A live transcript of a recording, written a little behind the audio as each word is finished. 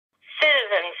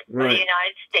citizens of the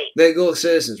United States. Legal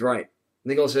citizens, right?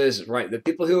 Legal citizens, right? The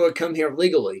people who have come here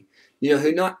legally,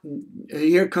 who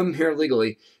come here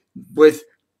legally with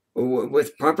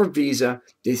proper visa.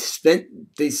 They spent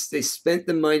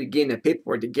the money to gain the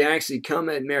paperwork to actually become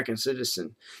an American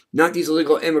citizen. Not these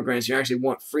illegal immigrants who actually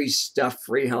want free stuff,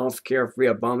 free health care, free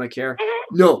Obamacare.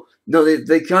 No,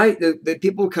 the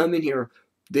people who come in here.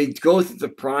 They go through the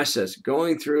process,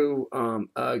 going through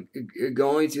the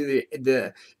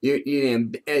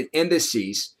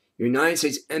embassies, United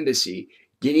States Embassy,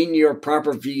 getting your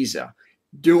proper visa,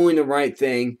 doing the right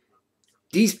thing.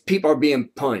 These people are being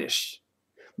punished.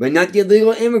 But not the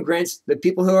illegal immigrants, the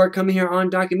people who are coming here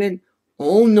undocumented.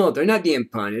 Oh no, they're not being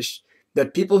punished. The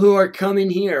people who are coming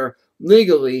here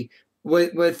legally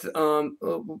with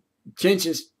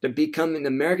intentions to become an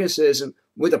American citizen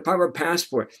with a proper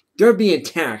passport, they're being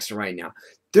taxed right now.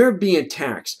 They're being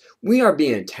taxed. We are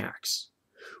being taxed.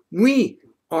 We're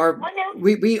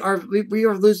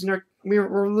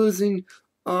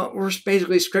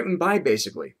basically scraping by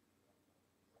basically.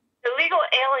 The legal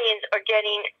aliens are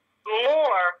getting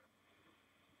more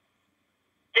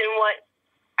than what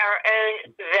our own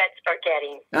vets are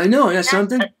getting. I know, that's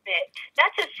something.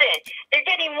 That's a sin. They're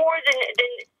getting more than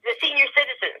the senior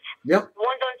citizens. Yep.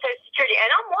 Ones on Social Security, and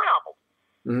I'm one of them.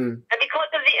 Mm-hmm. And because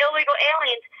of the illegal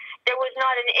aliens, there was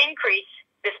not an increase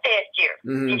this past year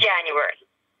in January.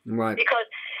 Right. Because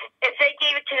if they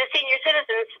gave it to the senior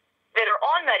citizens that are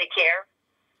on Medicare,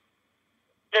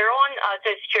 they're on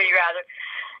Social Security rather,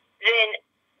 then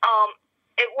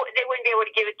they wouldn't be able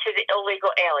to give it to the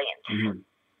illegal aliens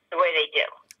the way they do.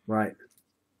 Right.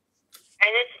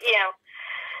 And it's,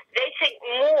 they think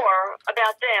more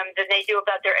about them than they do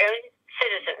about their own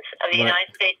citizens of the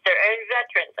United States, their own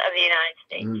veterans of the United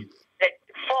States that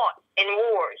fought in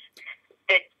wars,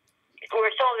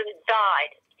 where some of them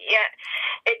died. Yeah,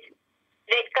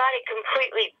 they've got it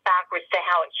completely backwards to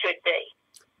how it should be.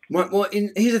 Well,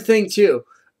 and here's the thing too.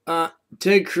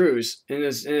 Ted Cruz and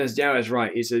his dad was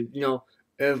right. He said,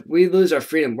 if we lose our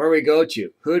freedom, where do we go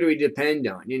to? Who do we depend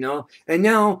on? And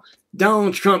now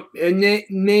Donald Trump made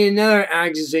another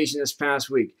accusation this past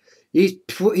week. He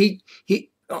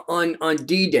on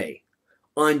D-Day,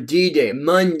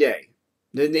 Monday,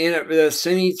 the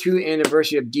 72th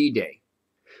anniversary of D-Day.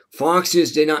 Fox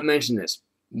News did not mention this.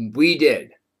 We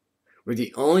did. We're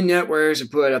the only networks to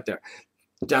put it up there.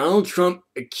 Donald Trump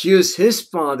accused his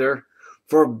father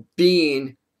for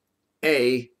being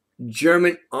a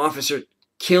German officer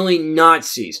killing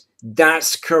Nazis.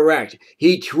 That's correct.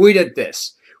 He tweeted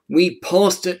this. We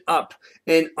posted up,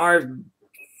 and our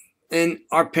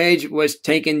page was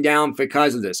taken down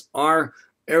because of this.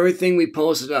 Everything we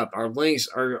posted up, our links,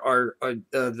 where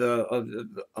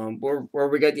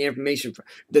we got the information from,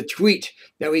 the tweet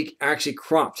that we actually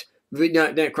cropped. We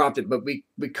not cropped it, but we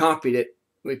copied it.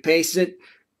 We pasted it.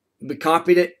 We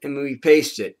copied it and we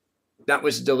pasted it. That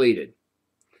was deleted.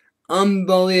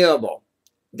 Unbelievable.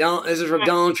 This is from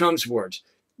Donald Trump's words.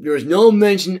 There was no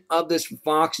mention of this from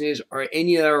Fox News or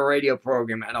any other radio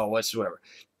program at all whatsoever.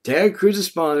 Ted Cruz's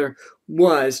father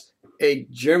was a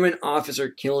German officer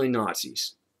killing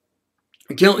Nazis.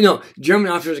 German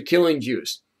officers are killing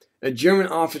Jews. A German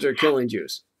officer killing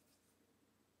Jews.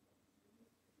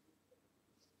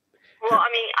 Well, I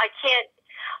mean, I can't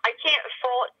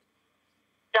fault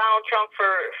Donald Trump for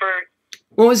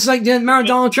well, it's like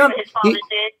Donald Trump. His father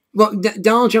did. Well,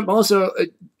 Donald Trump also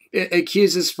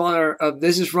accused his father of.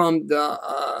 This is from the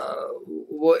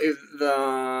what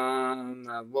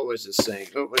was this saying?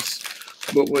 What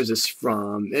was this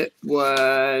from? It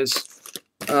was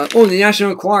the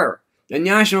National Enquirer. The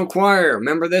National Enquirer.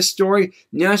 Remember this story?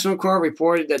 National Enquirer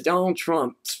reported that Donald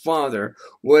Trump's father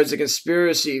was a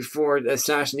conspiracy for the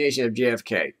assassination of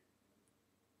JFK.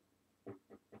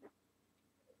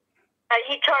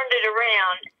 He turned it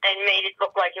around and made it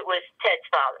look like it was Ted's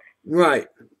father. Right.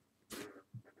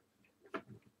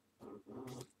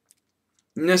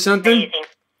 Isn't that something? Amazing.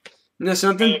 Isn't that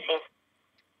something? Amazing.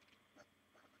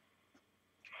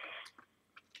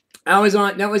 That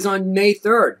was on May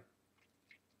 3rd.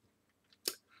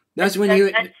 That's when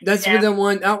That's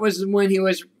when he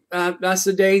was. That's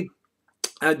the day.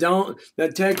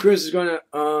 That Ted Cruz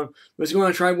was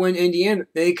going to try to win Indiana.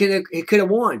 He could have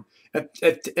won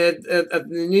if the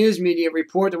news media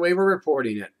report the way we're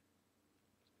reporting it.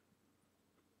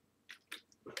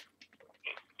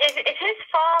 If his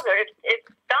father, if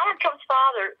Donald Trump's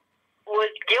father was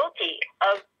guilty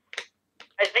of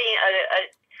being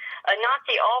a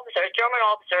Nazi officer, a German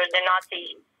officer in the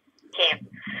Nazi camp,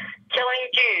 killing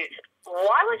Jews,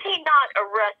 why was he not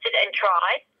arrested and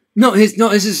tried?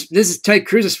 This is Ted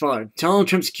Cruz's father. Donald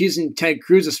Trump's accusing Ted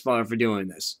Cruz's father for doing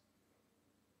this.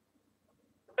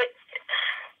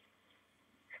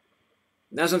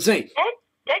 That's what I'm saying.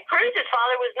 Ted Cruz's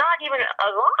father was not even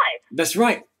alive. That's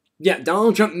right. Yeah,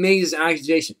 Donald Trump made this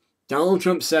accusation. Donald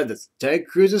Trump said this. Ted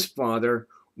Cruz's father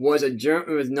was a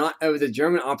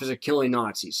German officer killing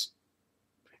Nazis.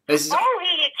 He accused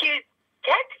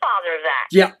Ted's father of that.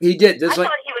 Yeah, he did. I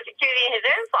thought he was accusing his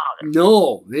own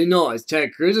father. No, it's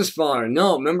Ted Cruz's father.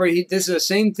 No, remember, this is the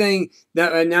same thing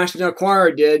that National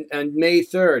Enquirer did on May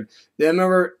 3rd.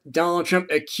 Remember, Donald Trump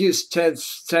accused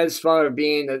Ted's father of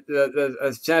being the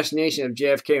assassination of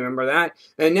JFK. Remember that?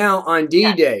 And now on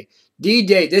D-Day,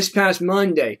 this past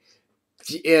Monday,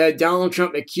 Donald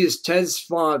Trump accused Ted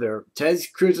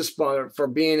Cruz's father, for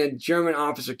being a German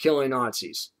officer killing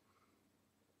Nazis.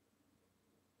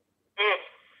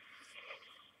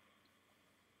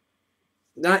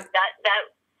 There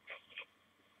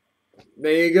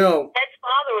you go. Ted's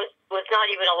father was not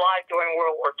even alive during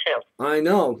World War II.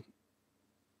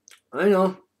 I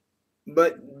know,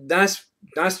 but that's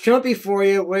Trumpy for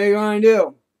you. What are you gonna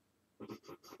do?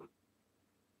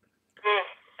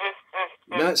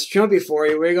 That's Trumpy for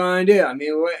you. What are you gonna do? I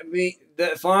mean,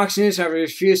 the Fox News have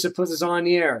refused to put this on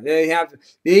the air.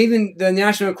 Even the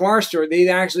National Enquirer story. They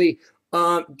actually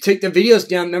took the videos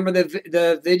down. Remember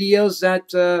the videos that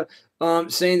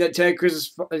saying that Ted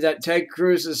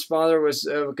Cruz's father was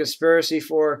a conspiracy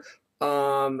for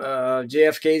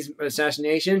JFK's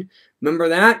assassination. Remember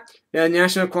that? The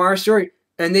National Enquirer story?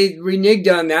 And they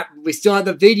reneged on that. We still have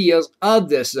the videos of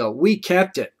this, though. We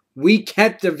kept it. We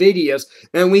kept the videos,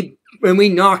 and we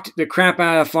knocked the crap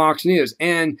out of Fox News.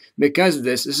 And because of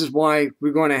this is why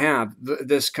we're going to have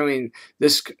this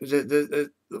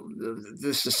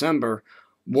December.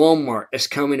 Walmart is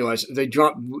coming to us. They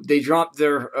dropped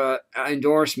their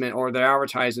endorsement or their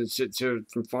advertisements from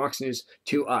Fox News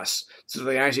to us. So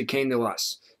they actually came to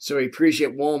us. So we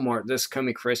appreciate Walmart this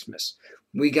coming Christmas.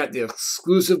 We got the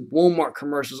exclusive Walmart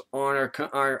commercials on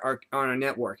our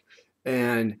network,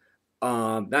 and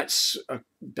that's a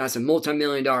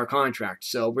multi-million-dollar contract.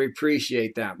 So we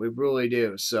appreciate that. We really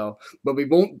do. So, but we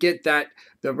won't get the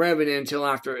revenue until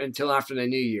after the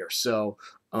new year. So.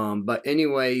 But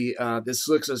anyway, this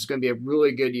looks like it's going to be a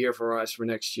really good year for us for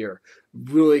next year.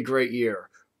 Really great year.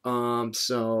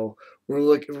 So we're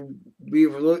looking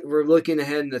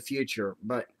ahead in the future.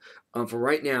 But for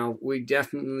right now, we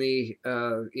definitely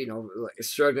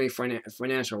struggling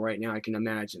financial right now. I can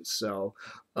imagine. So,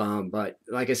 but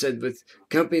like I said, with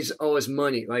companies owe us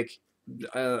money, like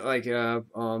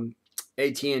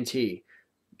AT&T,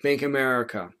 Bank of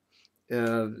America.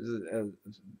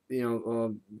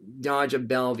 Dodge of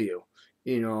Bellevue,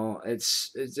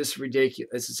 it's just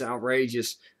ridiculous. It's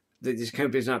outrageous that this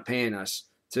company's not paying us.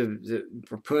 We're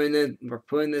putting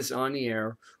this on the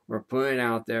air. We're putting it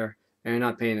out there, and they're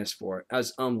not paying us for it.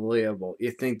 That's unbelievable.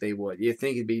 You think they would? You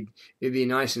think it'd be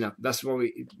nice enough? That's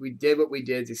why we did what we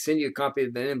did, to send you a copy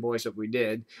of the invoice that we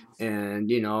did,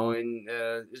 and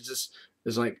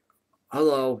it's like,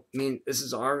 hello. I mean, this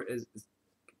is our.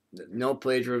 No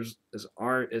plagiarism.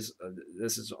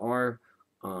 This is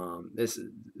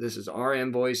our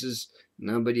invoices.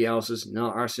 Nobody else's.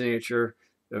 Not our signature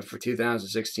for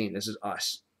 2016. This is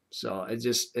us. So it's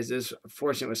just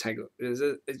unfortunate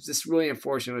it's just really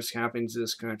unfortunate what's happening to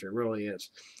this country. It really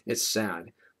is. It's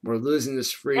sad. We're losing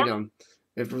this freedom.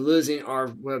 Yeah. If we're losing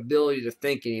our ability to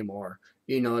think anymore,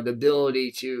 the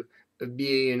ability to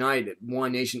be united,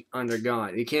 one nation under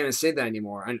God. You can't even say that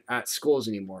anymore at schools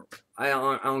anymore. I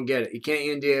don't get it. You can't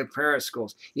even do prayer at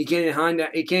schools. You can't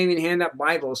even hand out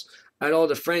Bibles at all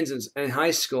the friends in high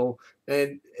school.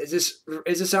 And is this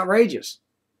outrageous?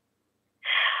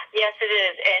 Yes, it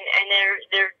is. And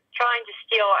they're trying to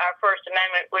steal our First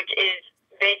Amendment, which is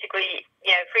basically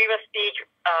freedom of speech,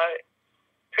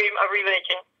 freedom of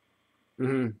religion.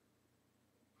 Mm-hmm.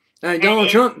 And Donald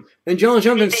Trump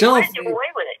himself.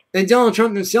 And Donald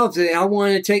Trump himself said, "I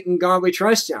want to take "In God We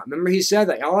Trust" out." Remember, he said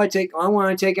that. I want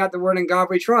to take out the word "In God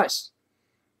We Trust."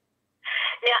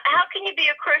 Now, how can you be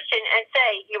a Christian and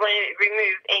say you want to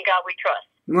remove "In God We Trust"?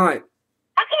 Right.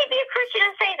 How can you be a Christian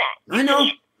and say that? I know.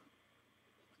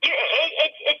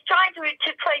 It's trying to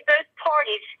play both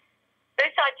parties,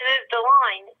 both sides of the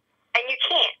line, and you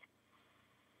can't.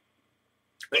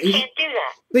 You can't do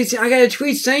that. Please, I got a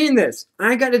tweet saying this.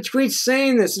 Look at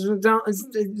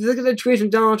the tweet from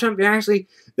Donald Trump. Actually,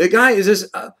 the guy is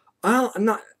just. I'm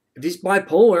not. If he's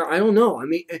bipolar, I don't know. I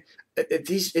mean, if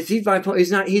he's bipolar,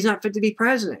 he's not fit to be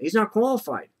president. He's not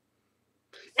qualified.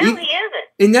 No, he isn't.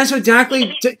 And that's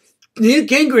exactly. Newt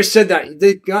Gingrich said that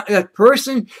the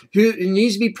person who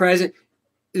needs to be president.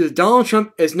 Donald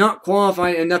Trump is not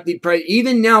qualified enough to be president.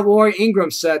 Even now, Laura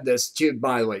Ingraham said this too.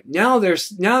 By the way, now they're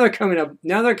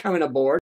coming aboard.